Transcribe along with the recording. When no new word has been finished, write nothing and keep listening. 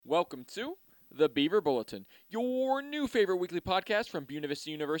Welcome to the Beaver Bulletin, your new favorite weekly podcast from Buena Vista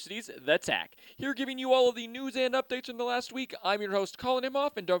University's The TAC. Here giving you all of the news and updates from the last week, I'm your host, Colin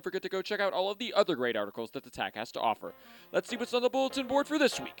Imhoff, and don't forget to go check out all of the other great articles that The TAC has to offer. Let's see what's on the bulletin board for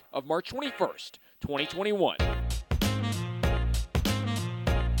this week of March 21st, 2021.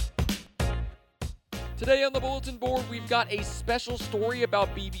 Today on the bulletin board, we've got a special story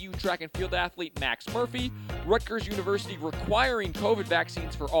about BVU track and field athlete Max Murphy, Rutgers University requiring COVID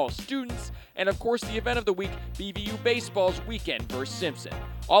vaccines for all students, and of course the event of the week, BVU baseball's weekend versus Simpson.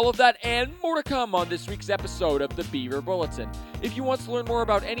 All of that and more to come on this week's episode of the Beaver Bulletin. If you want to learn more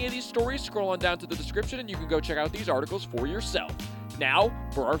about any of these stories, scroll on down to the description and you can go check out these articles for yourself. Now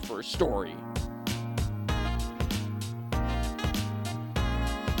for our first story.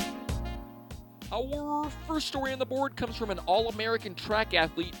 Our first story on the board comes from an All-American track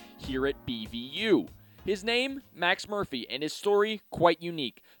athlete here at BVU. His name, Max Murphy, and his story, quite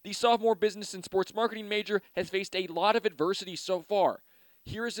unique. The sophomore business and sports marketing major has faced a lot of adversity so far.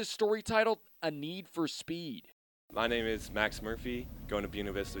 Here is his story titled, A Need for Speed. My name is Max Murphy, going to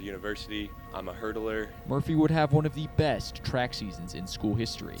Buena Vista University. I'm a hurdler. Murphy would have one of the best track seasons in school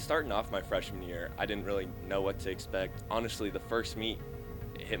history. Starting off my freshman year, I didn't really know what to expect. Honestly, the first meet,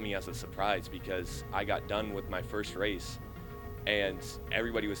 it hit me as a surprise because I got done with my first race and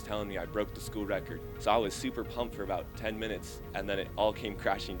everybody was telling me I broke the school record. So I was super pumped for about 10 minutes and then it all came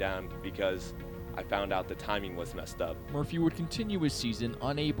crashing down because I found out the timing was messed up. Murphy would continue his season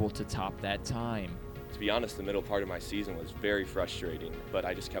unable to top that time. To be honest, the middle part of my season was very frustrating, but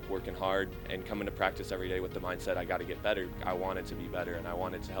I just kept working hard and coming to practice every day with the mindset I got to get better. I wanted to be better, and I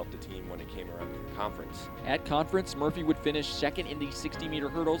wanted to help the team when it came around to conference. At conference, Murphy would finish second in the 60-meter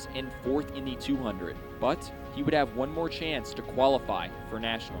hurdles and fourth in the 200, but he would have one more chance to qualify for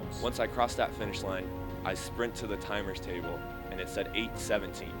nationals. Once I crossed that finish line, I sprint to the timers table, and it said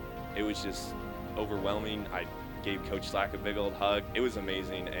 8:17. It was just overwhelming. I gave Coach Slack a big old hug. It was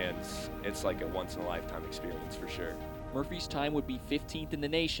amazing, and it's like a once-in-a-lifetime experience for sure. Murphy's time would be 15th in the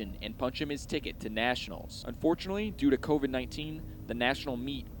nation and punch him his ticket to nationals. Unfortunately, due to COVID-19, the national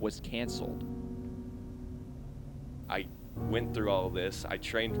meet was canceled. I went through all of this. I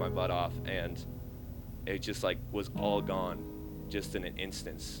trained my butt off, and it just was all gone just in an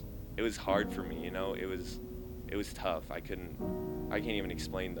instance. It was hard for me, It was tough. I can't even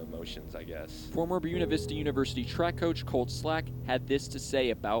explain the emotions, I guess. Former Buena Vista University track coach Colt Slack had this to say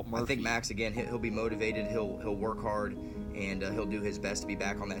about Murphy. I think Max, again, he'll be motivated, he'll work hard, and he'll do his best to be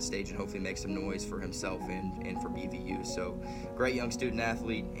back on that stage and hopefully make some noise for himself and for BVU. So, great young student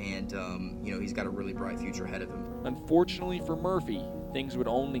athlete, and he's got a really bright future ahead of him. Unfortunately for Murphy, things would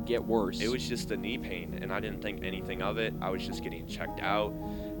only get worse. It was just a knee pain, and I didn't think anything of it. I was just getting checked out.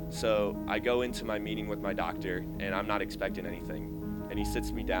 So I go into my meeting with my doctor, and I'm not expecting anything. And he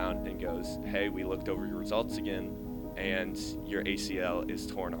sits me down and goes, hey, we looked over your results again, and your ACL is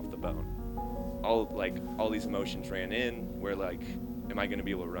torn off the bone. All these emotions ran in. We're like, am I going to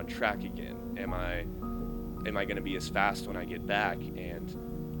be able to run track again? Am I going to be as fast when I get back? And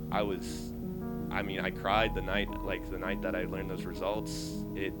I cried the night that I learned those results.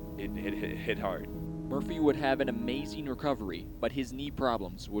 It hit hard. Murphy would have an amazing recovery, but his knee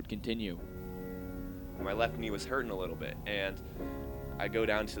problems would continue. My left knee was hurting a little bit, and I go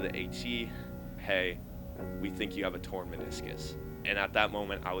down to the AT, hey, we think you have a torn meniscus. And at that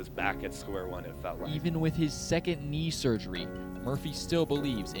moment, I was back at square one, it felt like. Even with his second knee surgery, Murphy still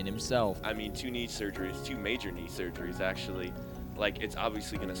believes in himself. 2 major knee surgeries, actually. It's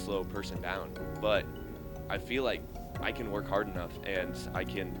obviously going to slow a person down, but I feel like I can work hard enough, and I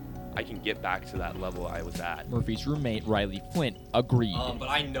can get back to that level I was at. Murphy's roommate, Riley Flint, agreed. But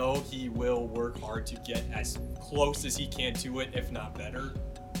I know he will work hard to get as close as he can to it, if not better.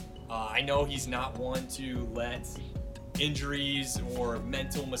 I know he's not one to let injuries or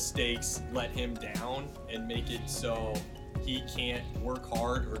mental mistakes let him down and make it so he can't work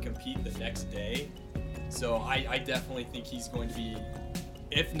hard or compete the next day. So I definitely think he's going to be,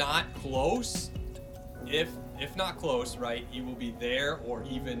 if not close, right, he will be there or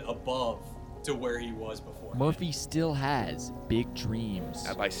even above to where he was before. Murphy still has big dreams.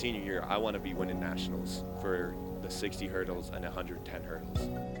 At my senior year, I want to be winning nationals for the 60 hurdles and 110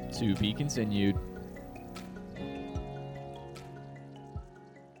 hurdles. To be continued.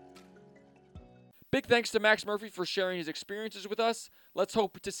 Big thanks to Max Murphy for sharing his experiences with us. Let's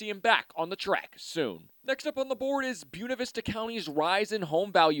hope to see him back on the track soon. Next up on the board is Buena Vista County's rise in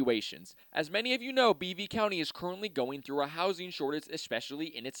home valuations. As many of you know, BV County is currently going through a housing shortage, especially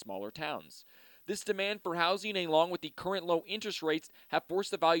in its smaller towns. This demand for housing, along with the current low interest rates, have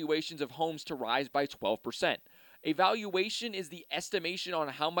forced the valuations of homes to rise by 12%. A valuation is the estimation on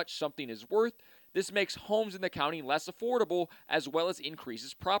how much something is worth. This makes homes in the county less affordable, as well as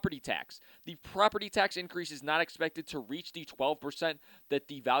increases property tax. The property tax increase is not expected to reach the 12% that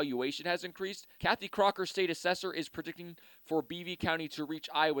the valuation has increased. Kathy Crocker, state assessor, is predicting for Beaver County to reach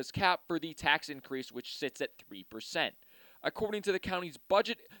Iowa's cap for the tax increase, which sits at 3%. According to the county's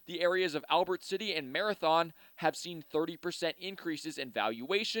budget, the areas of Albert City and Marathon have seen 30% increases in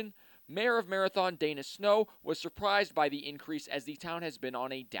valuation. Mayor of Marathon, Dana Snow, was surprised by the increase as the town has been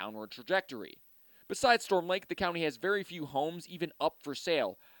on a downward trajectory. Besides Storm Lake, the county has very few homes even up for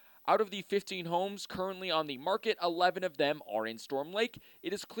sale. Out of the 15 homes currently on the market, 11 of them are in Storm Lake.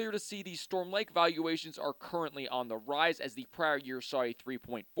 It is clear to see the Storm Lake valuations are currently on the rise as the prior year saw a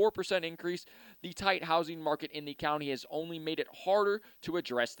 3.4% increase. The tight housing market in the county has only made it harder to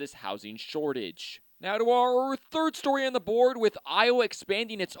address this housing shortage. Now to our third story on the board, with Iowa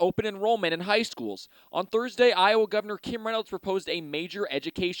expanding its open enrollment in high schools. On Thursday, Iowa Governor Kim Reynolds proposed a major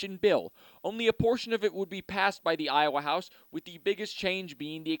education bill. Only a portion of it would be passed by the Iowa House, with the biggest change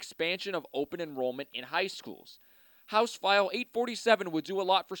being the expansion of open enrollment in high schools. House File 847 would do a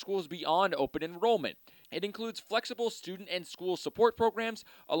lot for schools beyond open enrollment. It includes flexible student and school support programs,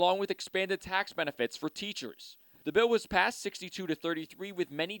 along with expanded tax benefits for teachers. The bill was passed 62-33, with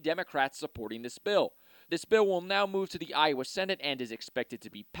many Democrats supporting this bill. This bill will now move to the Iowa Senate and is expected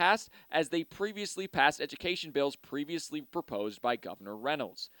to be passed, as they previously passed education bills previously proposed by Governor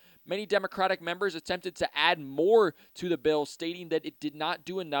Reynolds. Many Democratic members attempted to add more to the bill, stating that it did not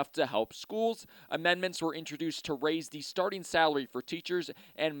do enough to help schools. Amendments were introduced to raise the starting salary for teachers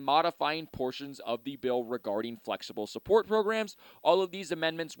and modifying portions of the bill regarding flexible support programs. All of these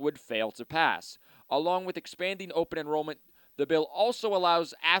amendments would fail to pass. Along with expanding open enrollment, the bill also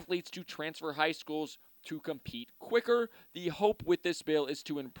allows athletes to transfer high schools to compete quicker. The hope with this bill is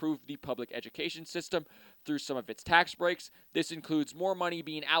to improve the public education system through some of its tax breaks. This includes more money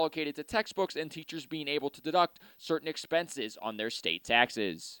being allocated to textbooks and teachers being able to deduct certain expenses on their state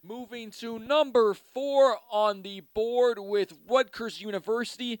taxes. Moving to number 4 on the board, with Rutgers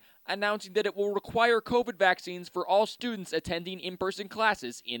University announcing that it will require COVID vaccines for all students attending in-person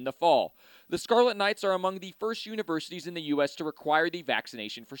classes in the fall. The Scarlet Knights are among the first universities in the U.S. to require the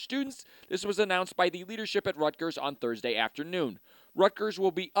vaccination for students. This was announced by the leadership at Rutgers on Thursday afternoon. Rutgers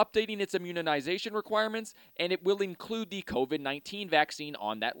will be updating its immunization requirements, and it will include the COVID-19 vaccine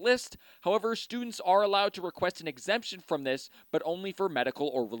on that list. However, students are allowed to request an exemption from this, but only for medical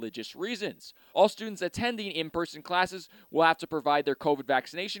or religious reasons. All students attending in-person classes will have to provide their COVID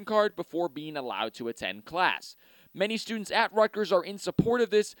vaccination card before being allowed to attend class. Many students at Rutgers are in support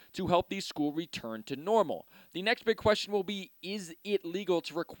of this to help the school return to normal. The next big question will be, is it legal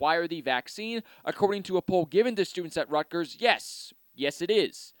to require the vaccine? According to a poll given to students at Rutgers, yes. Yes, it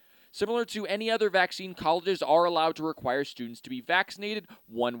is. Similar to any other vaccine, colleges are allowed to require students to be vaccinated,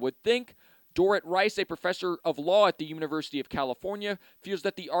 one would think. Dorrit Rice, a professor of law at the University of California, feels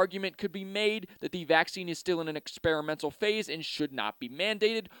that the argument could be made that the vaccine is still in an experimental phase and should not be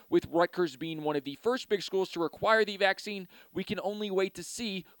mandated. With Rutgers being one of the first big schools to require the vaccine, we can only wait to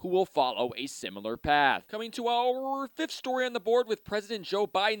see who will follow a similar path. Coming to our 5th story on the board, with President Joe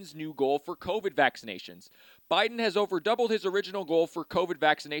Biden's new goal for COVID vaccinations. Biden has over doubled his original goal for COVID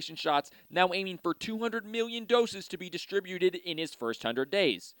vaccination shots, now aiming for 200 million doses to be distributed in his first 100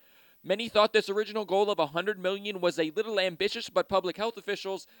 days. Many thought this original goal of 100 million was a little ambitious, but public health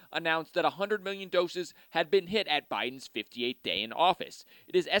officials announced that 100 million doses had been hit at Biden's 58th day in office.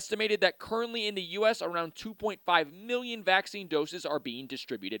 It is estimated that currently in the U.S., around 2.5 million vaccine doses are being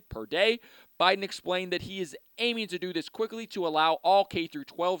distributed per day. Biden explained that he is aiming to do this quickly to allow all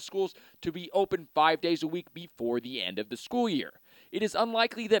K-12 schools to be open 5 days a week before the end of the school year. It is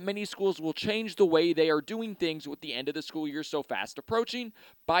unlikely that many schools will change the way they are doing things with the end of the school year so fast approaching.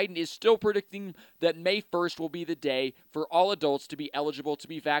 Biden is still predicting that May 1st will be the day for all adults to be eligible to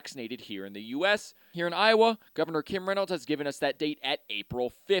be vaccinated here in the U.S. Here in Iowa, Governor Kim Reynolds has given us that date at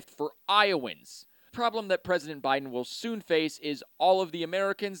April 5th for Iowans. The problem that President Biden will soon face is all of the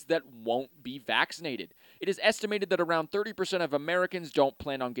Americans that won't be vaccinated. It is estimated that around 30% of Americans don't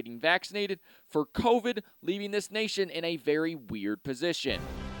plan on getting vaccinated for COVID, leaving this nation in a very weird position.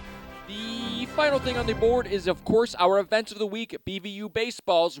 The final thing on the board is, of course, our event of the week, BVU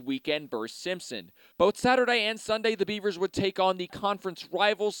Baseball's Weekend vs. Simpson. Both Saturday and Sunday, the Beavers would take on the conference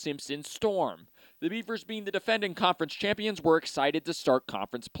rival Simpson Storm. The Beavers, being the defending conference champions, were excited to start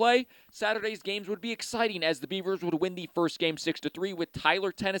conference play. Saturday's games would be exciting as the Beavers would win the first game 6-3 with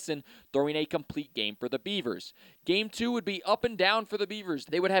Tyler Tennyson throwing a complete game for the Beavers. Game 2 would be up and down for the Beavers.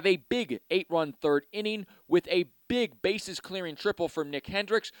 They would have a big 8-run third inning with a big bases-clearing triple from Nick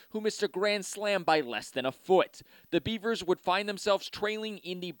Hendricks, who missed a grand slam by less than a foot. The Beavers would find themselves trailing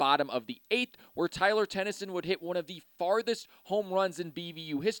in the bottom of the 8th, where Tyler Tennyson would hit one of the farthest home runs in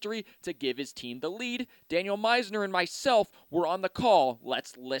BVU history to give his team the lead. Daniel Meisner and myself were on the call.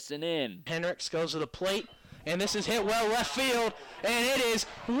 Let's listen in. Hendricks goes to the plate, and this is hit well left field, and it is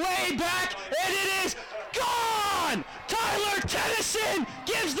way back, and it is gone! Tyler Tennyson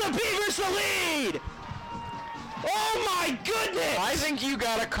gives the Beavers the lead! Oh my goodness! I think you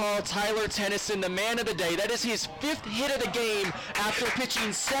gotta call Tyler Tennyson the man of the day. That is his 5th hit of the game after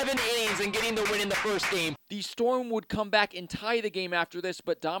pitching 7 innings and getting the win in the first game. The Storm would come back and tie the game after this,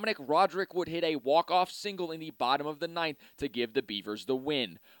 but Dominic Roderick would hit a walk-off single in the bottom of the 9th to give the Beavers the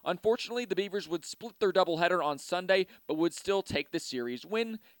win. Unfortunately, the Beavers would split their doubleheader on Sunday, but would still take the series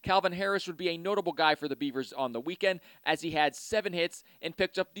win. Calvin Harris would be a notable guy for the Beavers on the weekend, as he had 7 hits and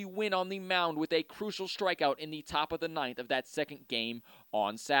picked up the win on the mound with a crucial strikeout in the top of the 9th of that second game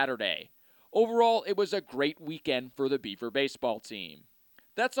on Saturday. Overall, it was a great weekend for the Beaver baseball team.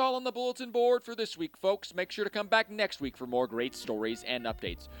 That's all on the bulletin board for this week, folks. Make sure to come back next week for more great stories and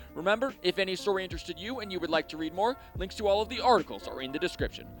updates. Remember, if any story interested you and you would like to read more, links to all of the articles are in the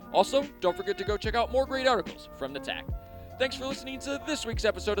description. Also, don't forget to go check out more great articles from the TAC. Thanks for listening to this week's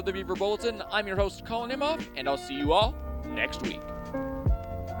episode of the Beaver Bulletin. I'm your host, Colin Imhoff, and I'll see you all next week.